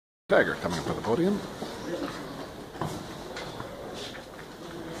Taggart coming up to the podium.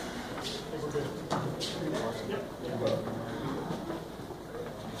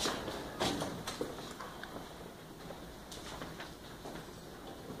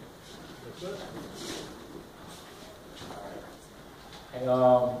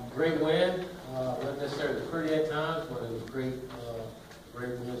 Great win. Not necessarily pretty at times, but it was great.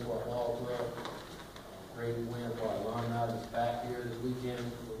 Great win for our ball club. Great win for our alumni that's back here this weekend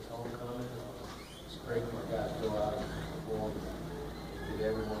for his homecoming. It's great for our guys to go out and perform and give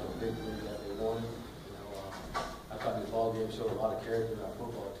everyone the victory that they wanted. I thought this ball game showed a lot of character in our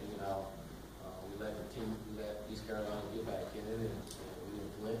football team. How we let East Carolina get back in it, and we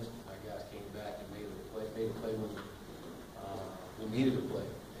didn't flinch. Our guys came back and made a play when we needed to play.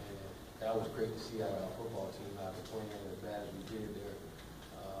 And that was great to see out of our football team, how they're playing as bad as we did there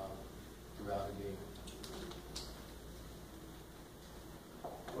throughout the game.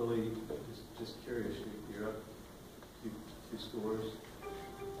 Willie, just curious, you're up two scores,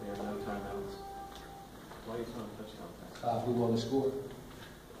 they have no timeouts. Why are you throwing a touchdown pass? We won the score.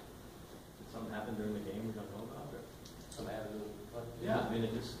 Did something happen during the game we don't know about? Or? Something happened. Yeah, I mean,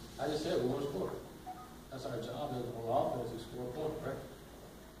 I just said we won the score. That's our job as on offense is score points, right?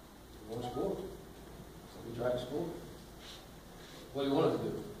 We want to score. So we try to score. What do you want us to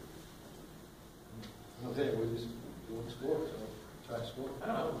do? I'm saying we want to score, so try to score. I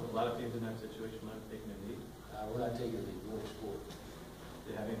don't know. A lot of teams in that situation might have taken a lead. We're not taking a lead. We want to score.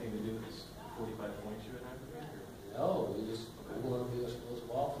 Did it have anything to do with this 45 points you had? No, we want to be a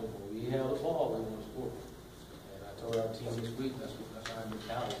explosive offense. When we have the ball, we want to score. And I told our team this week that's our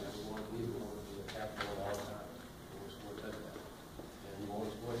mentality that we want to be. We want to be a capital all the time. We want to score a touchdown. And we want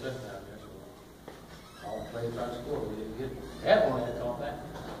to score a touchdown there. So all the players trying to score. We didn't get it. That one had to come back.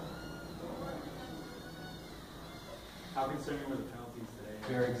 How concerning were the penalties today?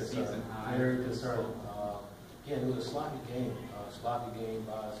 Very concerning. Very concerning. Again, it was a sloppy game. Sloppy game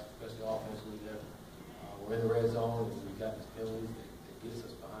by us, especially offensively there. We're in the red zone, and we got these penalties that gets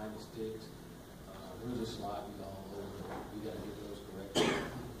us behind the sticks. It was just sloppy all over. We got to get those correct.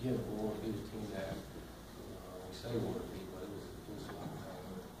 Again, we want to be the team that we say we want to be, but it was sloppy all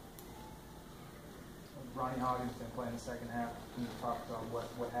over. Ronnie Hoggins didn't play in the second half. Can you talk about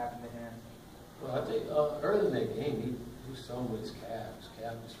what happened to him? Well, I think early in that game, he was something with his calf. His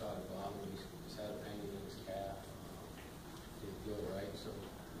calf just started bothering. He just had a pain in his calf. Didn't feel right, so we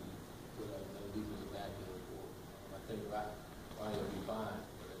put another defensive back in for him. I think Ronnie will be fine,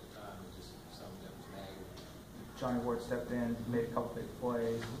 but at the time it was just something that was nagging. Johnny Ward stepped in, made a couple big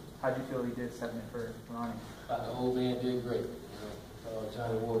plays. How do you feel he did stepping in for Ronnie? The old man did great.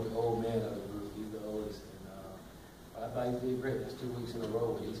 Johnny Ward, the old man of the group, he's the oldest. And I thought he did great. That's 2 weeks in a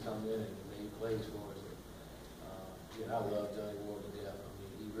row when he's come in and made plays for us. I love Johnny Ward to death. I mean,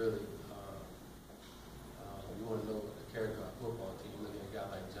 he really, you want to know the character of our football team, looking at a guy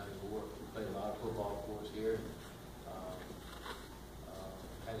like Johnny Ward, who played a lot of football for us here.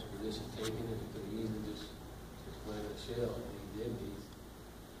 Had his position taken, and he could have easily just put in a shell. And he didn't. He's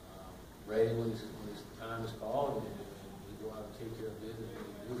ready when his time is called, and he go out and take care of business when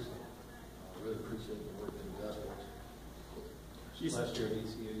he do so. I really appreciate the work that he does for us. Last year at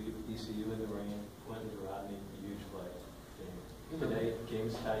ECU in the rain, Quentin Rodney, a huge play. Today,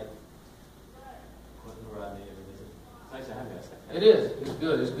 game's tight. Quentin Rodney, it's nice to have guys like that. It is. It's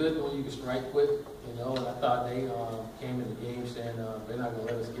good. It's good when you can strike quick, And I thought they came in the game saying they're not going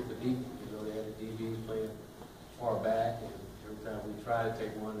to let us get the beat. They had the DBs playing far back, and every time we try to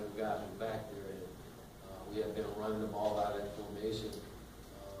take one of the guys from back there, and we have been running the ball out of that formation.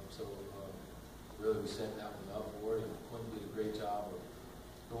 Really we set that one up for it, and Quentin did a great job of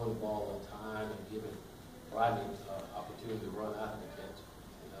throwing the ball on time and giving Rodney opportunity to run out of the catch.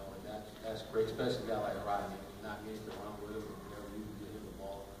 And that's great, especially a guy like Rodney. Not getting to run with him, whenever you can get him the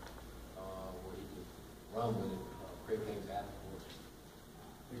ball where he can run with it. Great things happen for us.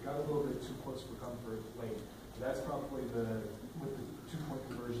 They got a little bit too close for comfort late. That's probably with the 2-point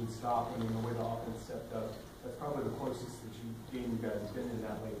conversion stopping and the way the offense stepped up. That's probably the closest that you guys have been in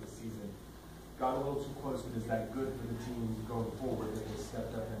that late this season. Got a little too close, but is that good for the team going forward that they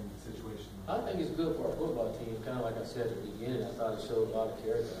stepped up in the situation? I think it's good for our football team. Kind of like I said at the beginning, I thought it showed a lot of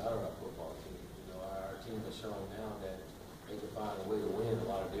character out of our football team. Our team has shown now that they can find a way to win a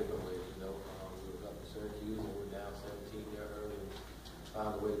lot of different ways. We were up in Syracuse and we're down 17 there early, and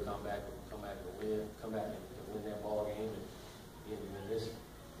found a way to come back and win that ball game. And this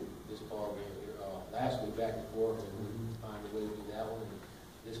ball game here, last week back and forth, and we find a way to do that one. And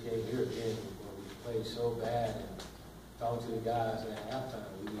this game here again, where we played so bad, and talking to the guys at halftime,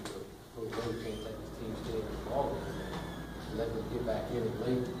 we need to put away. We can't let this team stay in the ball game and let them get back in it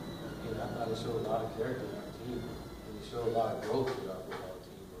late. and I thought it showed a lot of character in our team, and it showed a lot of growth with our football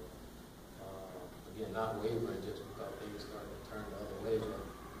team. Again, not wavering just because things started to turn the other way, but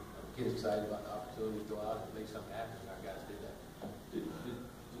get excited about the opportunity to go out and make something happen, and our guys did that. Did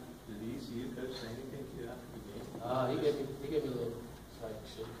the ECU coach say anything to you after the game? He gave me a little slight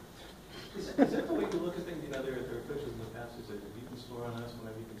shake. Is that the way you look at things? You know, there are coaches in the past who say, if you can score on us,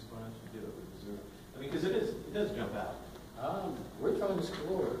 whenever you can score on us, you do it with reserve. I mean, because it does jump out. We're trying to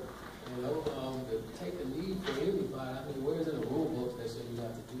score. You know, to take the lead for anybody. I mean, where's in the rule books that say you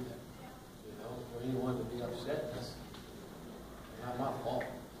have to do that? You know, for anyone to be upset, that's not my fault.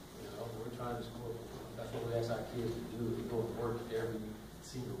 You know, we're trying to score. That's what we ask our kids to do. We go to work every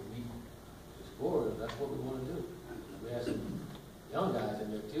single week to score. That's what we want to do. We have some young guys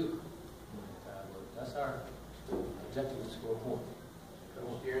in there too. But that's our objective, to score points.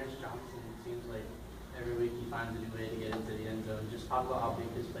 Coach Dearance Johnson, it seems like every week he finds a new way to get into the end zone. Just talk about how big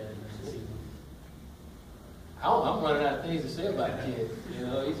his play has been this season. I'm running out of things to say about the kid. You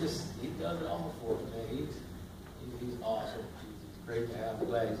know, he does it all for us, man. He's awesome. He's great to have. I'm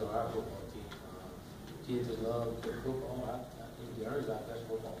glad he's on our football team. Kids that love football. I think he earns our best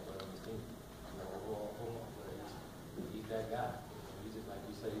football player on his team. You know, overall football player. He's that guy. You know, he's just like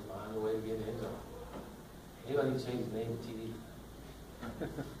you said. He finds a way to get in the end zone. Anybody can change his name to TD.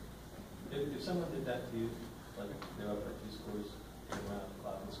 If someone did that to you, like they're up at 2 scores, came around the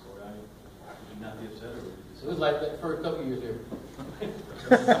clock and scored on you, would you not be upset, or would you just? It was like that for a couple years here. And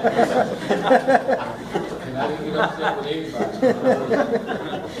I didn't get upset with anybody.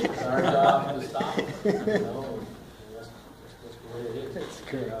 It's our job to stop. You know, and that's the way it is. That's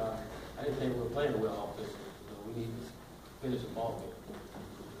great. I didn't think we were playing well offensively. You know, we need to finish the ball game.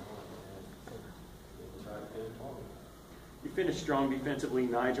 And try to finish the ball game. You finished strong defensively.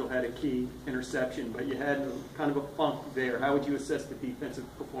 Nigel had a key interception, but you had kind of a funk there. How would you assess the defensive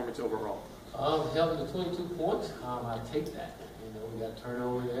performance overall? Held to 22 points. I take that. You know, we got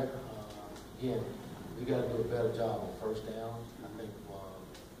turnover there. Again, we got to do a better job on first down. I think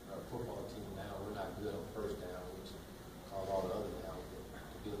our football team now, we're not good on first down, which cause all the other downs to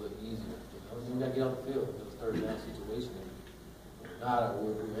be a little easier. You know, then we got to get on the field in the third down situation. And not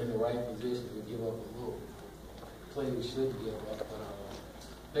we're in the right position. We give up a little play we shouldn't give up. But the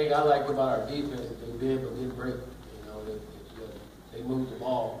thing I like about our defense is they bend but didn't break. You know, they moved the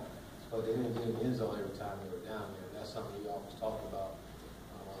ball, but they didn't get in the end zone every time they were down there. And that's something we always talk about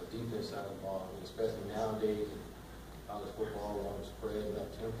on the defense side of the ball. I mean, especially nowadays in college football, we're on the spread and up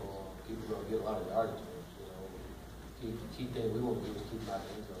tempo. People are going to get a lot of yardage. You know, key thing we want to do is keep them out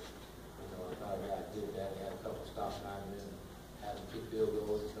of the end zone. You know, I thought I did that. They had a couple stops linemen, had them kick field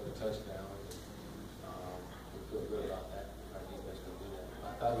goals instead of touchdowns. We feel good about that. Our defense can do that.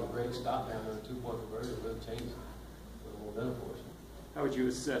 I thought it was a great stop down there. 2-point conversion really changed a little momentum for us. How would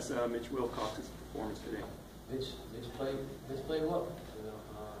you assess Mitch Wilcox's performance today? Mitch played well. You know,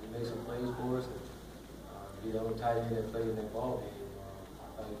 he made some plays for us. And, the other tight end that played in that ball game, I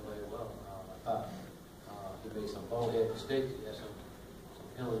thought he played well. I thought he made some bonehead mistakes. He had some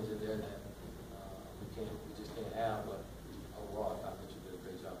penalties in there that we just can't have. But overall, I thought Mitch did a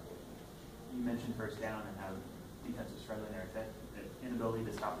great job for us. You mentioned first down and how defense was struggling there. Is that the inability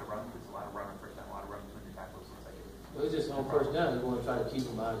to stop the run? There's a lot of run on first down, a lot of run between the tackles. Looks like it was. Well, it's just on first down. You want to try to keep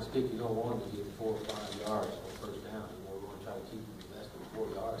them behind the stick. You don't want them to get 4 or 5 yards on first down. You know, we want to try to keep them less than 4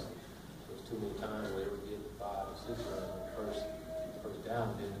 yards. There's too many times where they would get 5 or 6 yards on first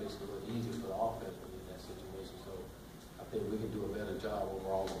down. Then it makes it a little easier for the offense when you're in that situation. So I think we can do a better job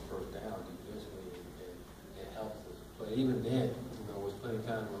overall on first down defensively, and it helps us. But even then, you know, there's plenty of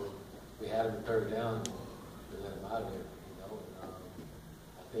times where we had them third down and we let them out of there. You know, and, I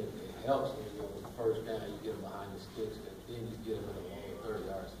think it helps when you go on the first down, you get them behind the sticks, and then you get them in a third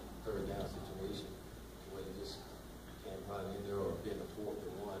down situation where you just can't run in there or get a 4th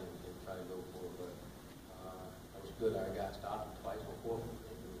and 1 and try to go for it. But that was good. Our guy stopped him twice before.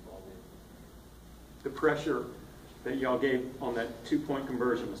 The pressure that y'all gave on that 2-point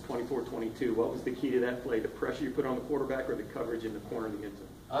conversion was 24-22. What was the key to that play? The pressure you put on the quarterback or the coverage in the corner of the end zone?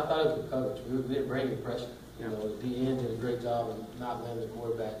 I thought it was the coverage. We didn't bring any pressure. You know, the DN did a great job of not letting the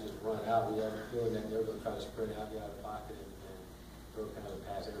quarterback just run out. We had a feeling that they were going to try to sprint out, get out of the pocket, and throw kind of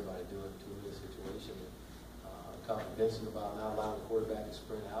pass everybody doing it to the situation. Talking to Vincent about not allowing the quarterback to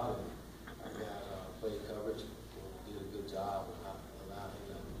sprint out, and our guys played coverage. Did a good job of not allowing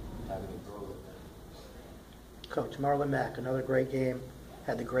him to having him throw it. Coach Marlon Mack, another great game,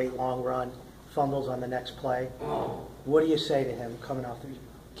 had the great long run, fumbles on the next play. What do you say to him coming off the?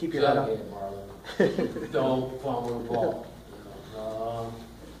 Keep your head up. Marlon. Don't fumble the ball.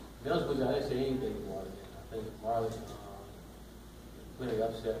 You know, to be honest with you, I didn't say anything to Marlon. I think Marlon really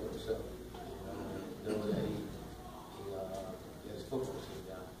upset with himself. You know that he had his football team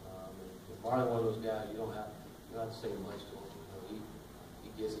down. Marlon, one of those guys, you don't have to say much to him. You know,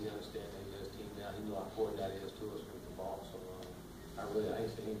 he understands that he has his team down. He knows how important that is to us with the ball. So I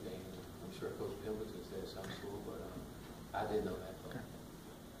didn't say anything. I'm sure Coach Pimpleton said something to him, but I didn't know that.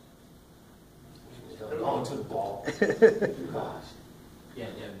 On to the ball. Gosh.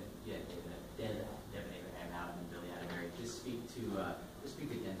 Devin Abraham out and Billy Adamari. Just speak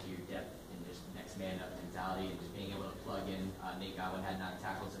again to your depth and just next man up mentality and just being able to plug in. Nate Godwin had 9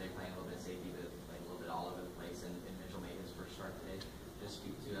 tackles today, playing a little bit of safety, but playing a little bit all over the place. And Mitchell made his first start today. Just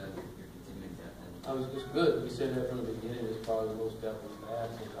speak to your continuing depth. It's good. We said that from the beginning. It's probably the most depth we've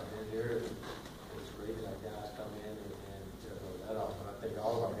had since I've been here. It's great that guys come in and let off. But I think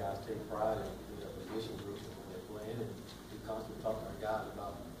all of our guys take pride in their position groups when they're playing, and we constantly talk to our guys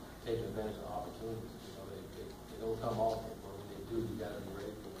about taking advantage of opportunities. You know, they don't come often, but when they do, you got to be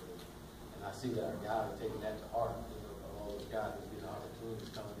ready for it. And I see that our guys are taking that to heart. You know, all those guys are getting opportunities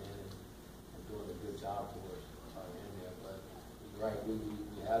coming in and doing a good job for us in there. But you're right, we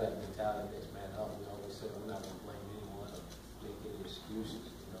have that mentality, next man up. We always say we're not going to blame anyone or make any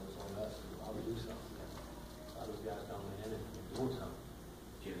excuses. You know, it's on us. We always do something. A lot of those guys coming in and doing something.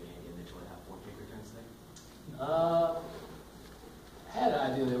 Do you have any idea Mitchell would have 4 kick returns today? I had an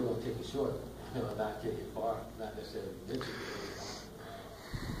idea they were going to take it short, not kick it far, not necessarily Mitchell.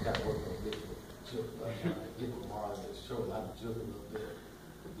 Got to work on Mitchell, get Marlon to short. I'm joking a little bit,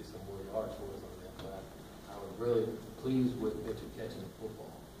 get some more yards for us on that. But I was really pleased with Mitchell catching the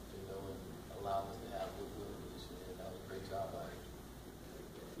football, you know, and allowing us to have good position. And that was a great job by him.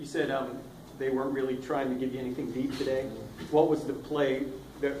 You said they weren't really trying to give you anything deep today. What was the play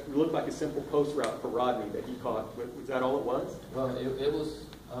that looked like a simple post route for Rodney that he caught? Was that all it was? Well, it was,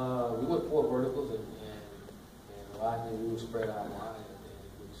 we went 4 verticals, and Rodney, we were spread out wide, and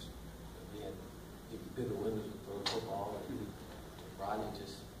it was, again, if you did the windows and throw the football, and Rodney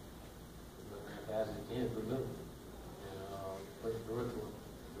just ran fast as he can through the middle. And put the vertical.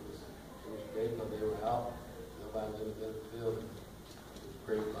 It was great because they were out. Nobody was in the middle of the field. And it was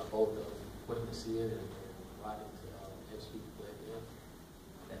great by both of them, putting to see it and Rodney to execute the play at the end.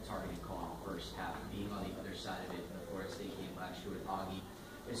 That targeting call in the first half, being on the other side of it in the Florida State game last year with Augie.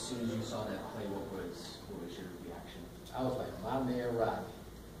 As soon as you saw that play, what was your reaction? I was like, my man Rodney,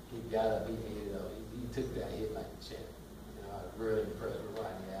 he got up, he ate it up. He took that hit like a champ. You know, I was really impressed with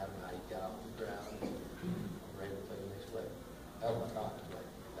Rodney Adams, how he got off the ground and ready to play the next play. That was my thought. Like,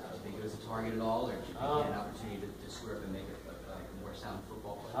 Do you think it was a target at all, or did you think you had an opportunity to square up and make a more sound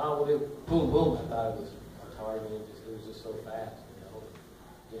football play? Boom, boom. I thought it was a target. It was just so fast. You know,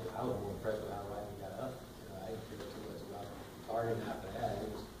 yeah, I was more impressed with how Rodney got up. You know, I didn't care too much about targeting after that. It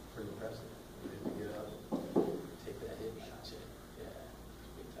was pretty impressive. He didn't get up, take that hit, shot. Yeah,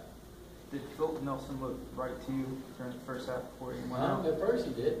 big time. Did Phil Nelson look right to you during the first half before he went out? At first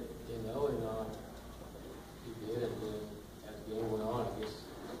he did, you know, and he did, and then as the game went on, I guess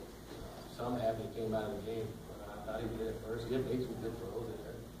some happy came out of the game. But I thought he did at first. He did make some good throws in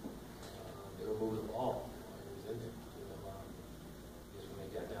there. They were moving the ball. He was in there. You know, just when they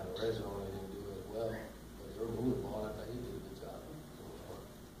got down the red zone, they didn't do it as well. But they were moving the ball. I thought he did a good job.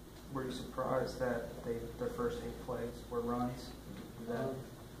 Were you surprised that their first 8 plays were runs? No,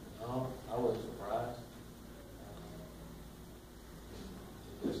 I wasn't surprised.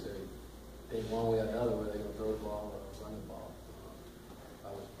 Just they think one way or the other where they're going to throw the ball or run the ball.